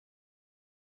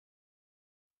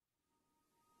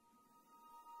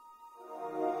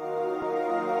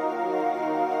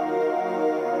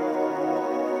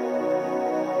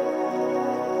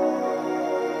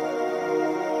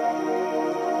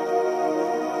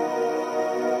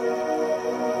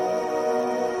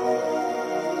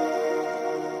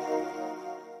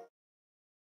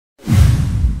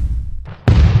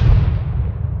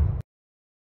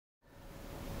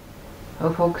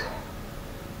know, folks,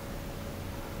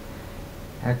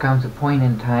 there comes a point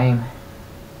in time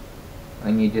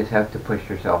when you just have to push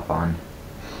yourself on.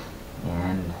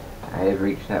 And I have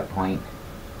reached that point.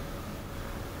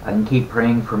 I can keep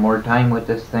praying for more time with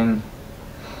this thing.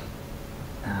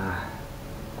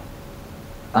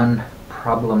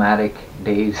 Unproblematic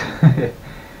days.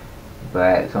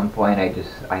 But at some point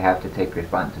I have to take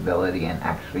responsibility and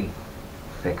actually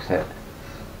fix it.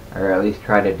 Or at least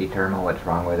try to determine what's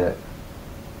wrong with it.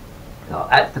 So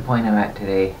that's the point I'm at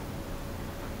today.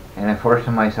 And I'm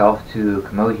forcing myself to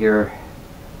come out here.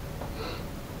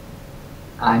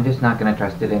 I'm just not going to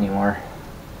trust it anymore.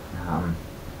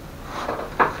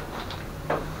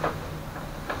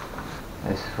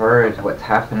 As far as what's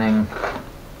happening,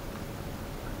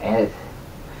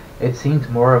 it seems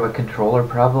more of a controller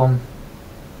problem.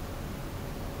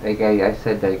 Like I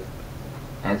said, that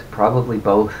it's probably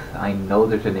both. I know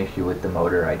there's an issue with the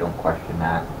motor, I don't question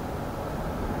that.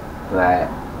 But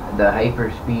the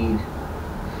hyperspeed,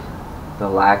 the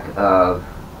lack of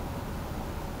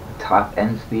top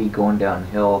end speed going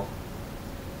downhill,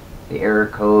 the error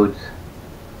codes,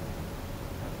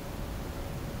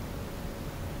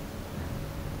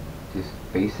 just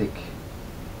basic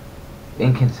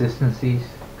inconsistencies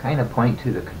kind of point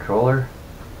to the controller.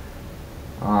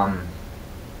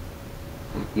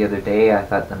 The other day I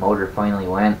thought the motor finally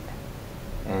went,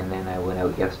 and then I went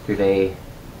out yesterday.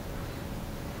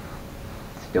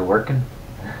 It's still working.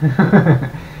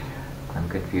 I'm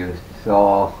confused.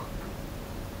 So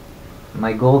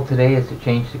my goal today is to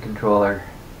change the controller.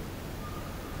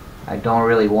 I don't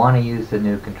really want to use the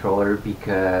new controller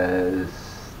because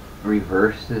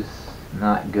reverse is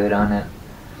not good on it.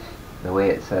 The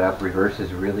way it's set up, reverse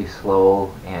is really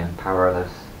slow and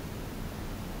powerless.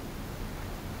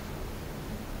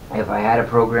 If I had a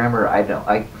programmer, I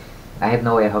have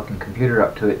no way of hooking computer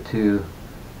up to it to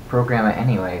program it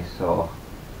anyway, so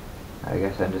I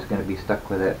guess I'm just going to be stuck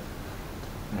with it.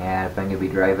 And if I'm going to be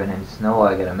driving in snow,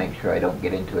 I got to make sure I don't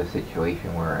get into a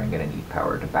situation where I'm going to need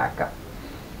power to back up.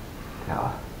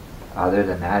 Other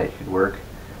than that, it should work.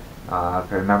 If I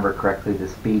remember correctly, the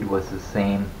speed was the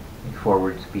same, the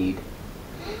forward speed.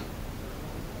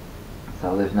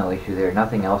 So there's no issue there.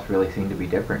 Nothing else really seemed to be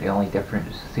different. The only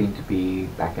difference seemed to be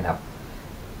backing up.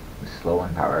 It was slow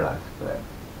and powerless, but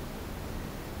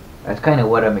that's kind of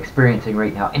what I'm experiencing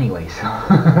right now anyway, so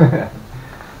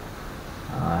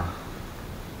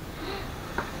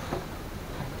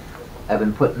I've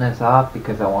been putting this off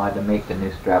because I wanted to make the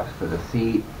new straps for the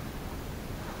seat.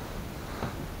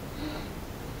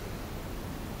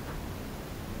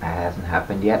 That hasn't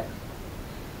happened yet.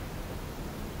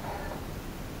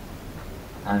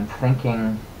 I'm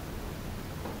thinking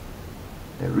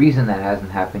the reason that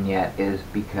hasn't happened yet is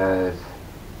because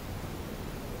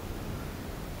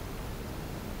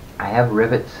I have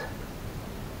rivets.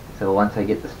 So once I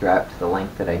get the straps the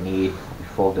length that I need, I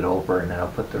fold it over and then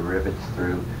I'll put the rivets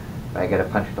through. But I gotta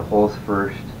punch the holes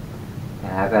first.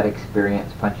 And I've had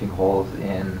experience punching holes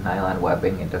in nylon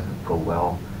webbing. It doesn't go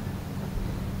well.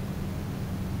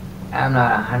 I'm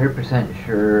not 100%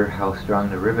 sure how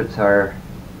strong the rivets are.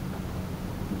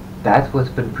 That's what's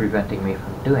been preventing me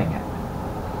from doing it.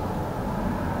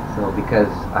 So because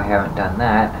I haven't done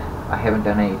that, I haven't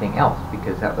done anything else,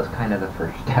 because that was kind of the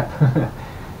first step.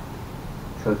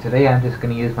 So today I'm just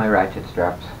going to use my ratchet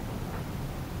straps.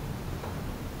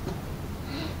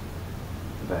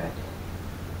 But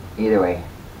either way,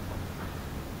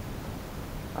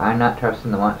 I'm not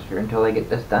trusting the monster until I get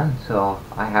this done, so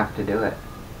I have to do it.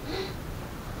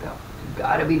 So it's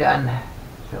gotta be done.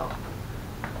 So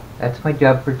that's my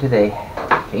job for today.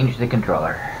 Change the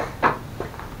controller.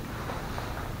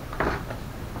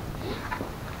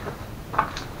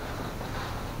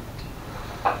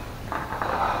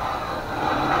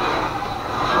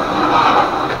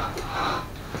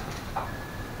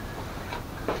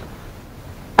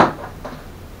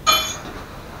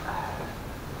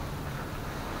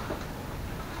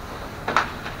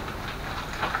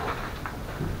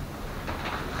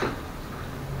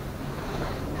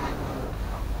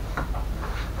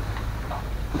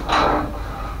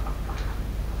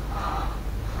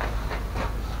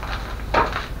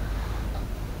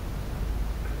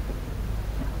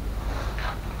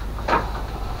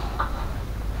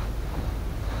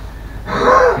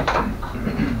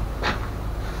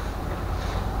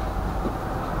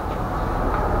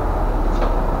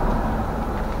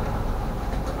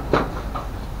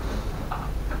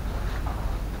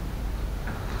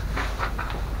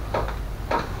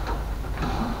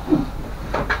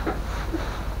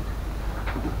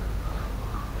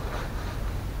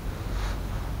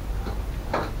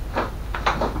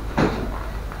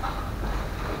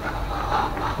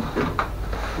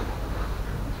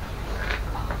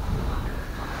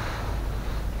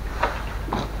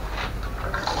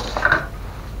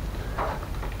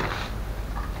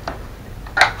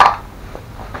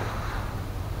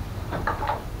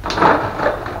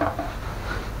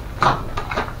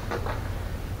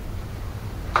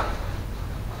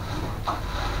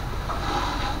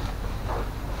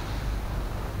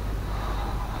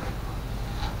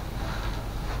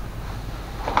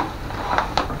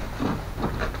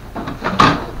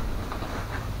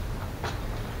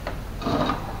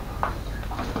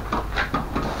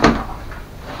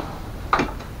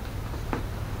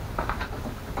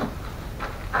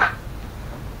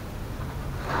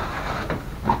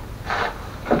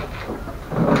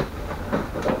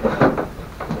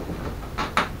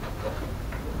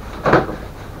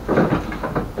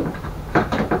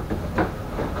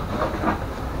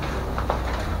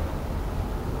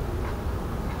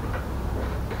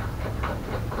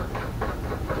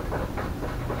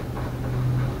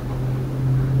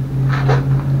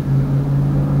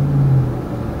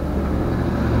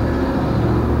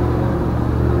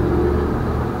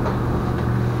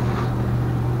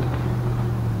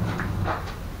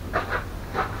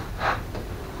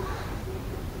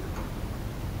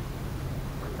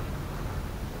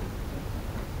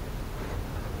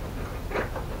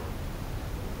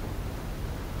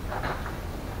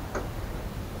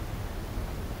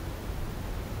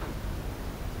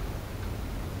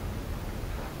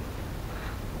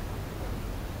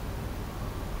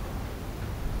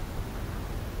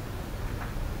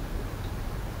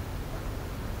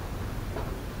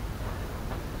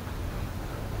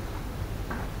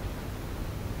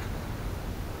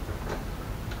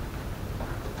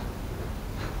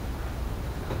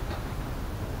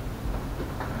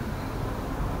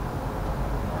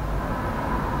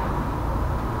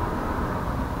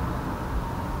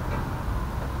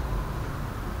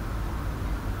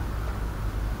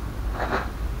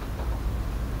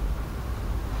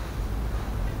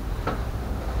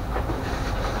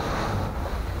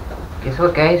 Guess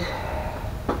what, guys?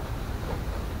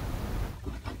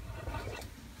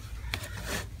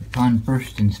 Upon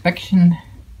first inspection,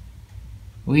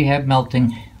 we have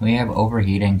melting, we have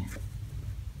overheating.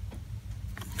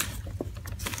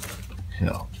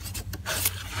 So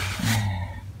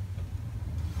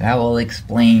that will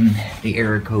explain the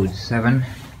error code 7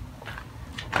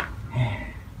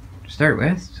 to start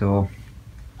with. So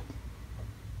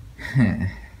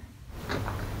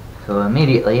so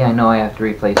immediately I know I have to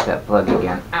replace that plug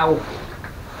again. Ow!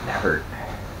 That hurt.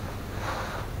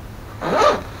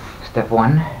 Step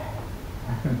 1.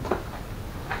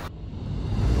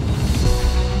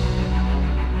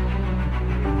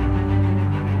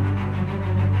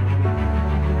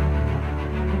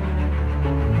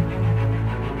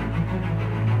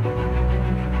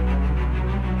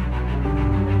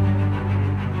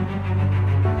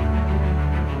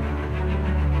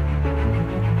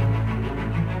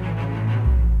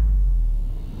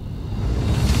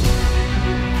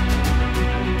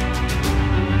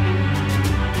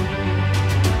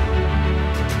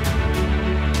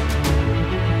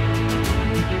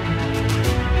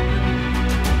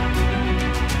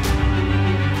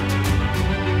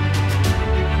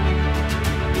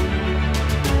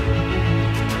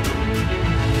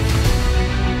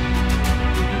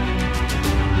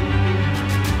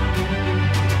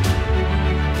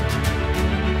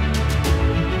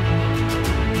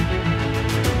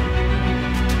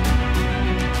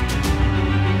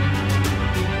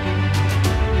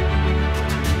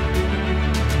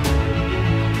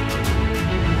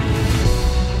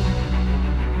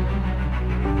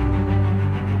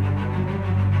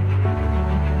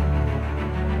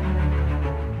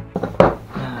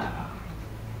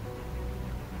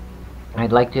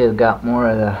 I'd like to have got more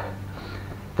of the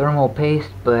thermal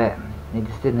paste, but I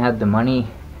just didn't have the money.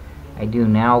 I do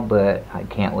now, but I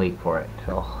can't wait for it.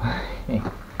 So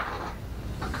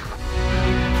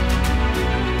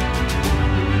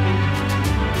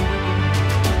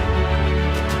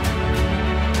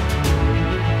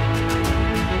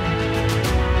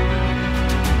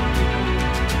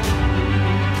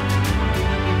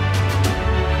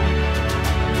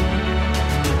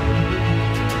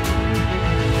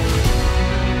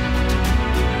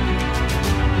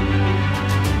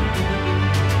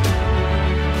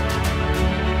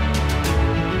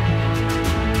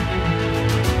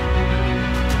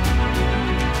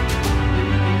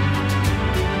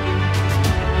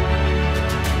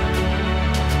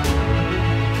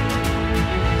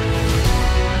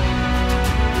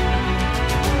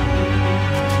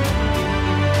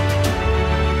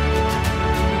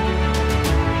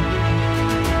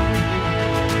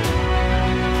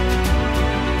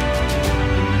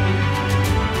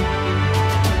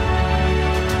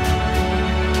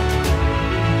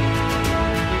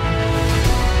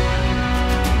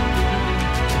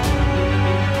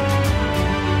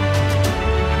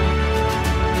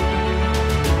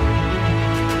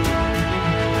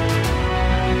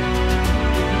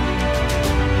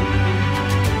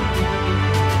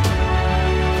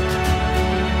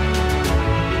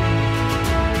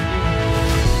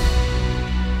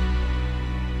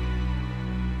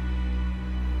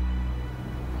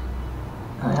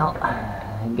well,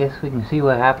 I guess we can see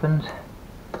what happens.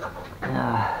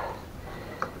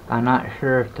 I'm not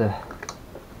sure if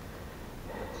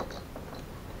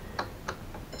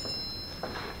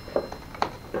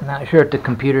the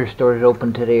computer store is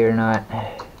open today or not.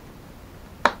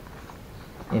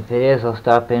 If it is, I'll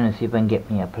stop in and see if I can get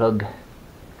me a plug.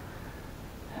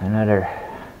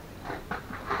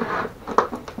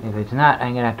 If it's not,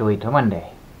 I'm gonna have to wait till Monday.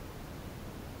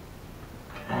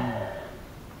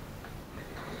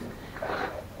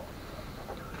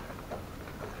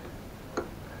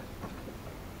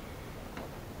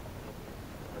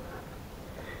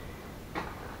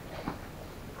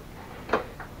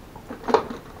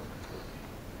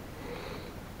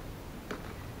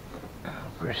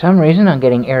 For some reason I'm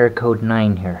getting error code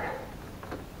 9 here.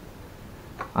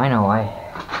 I know why.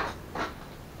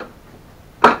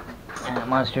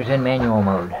 Monster's in manual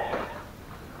mode.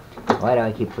 Why do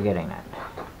I keep forgetting that?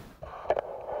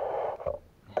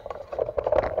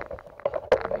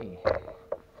 Hey.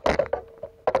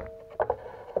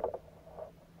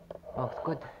 Oh,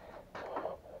 good.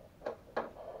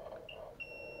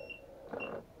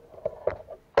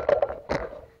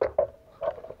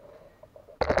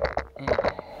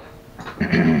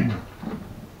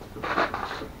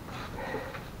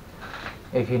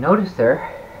 If you notice there,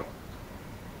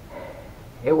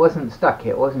 it wasn't stuck,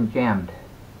 it wasn't jammed.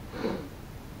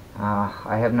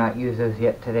 I have not used this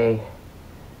yet today.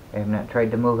 I have not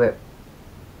tried to move it.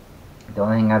 The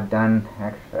only thing I've done,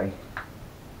 actually,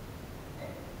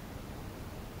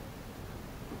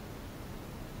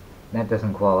 That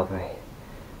doesn't qualify.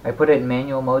 I put it in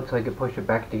manual mode so I could push it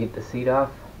back to get the seat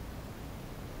off.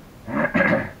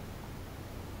 When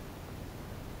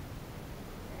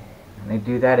I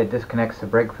do that, it disconnects the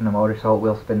brake from the motor, so it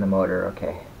will spin the motor,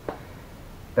 okay.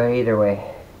 But either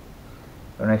way,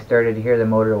 when I started here, the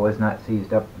motor was not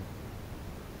seized up.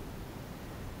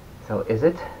 So is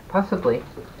it? Possibly.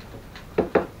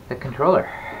 The controller.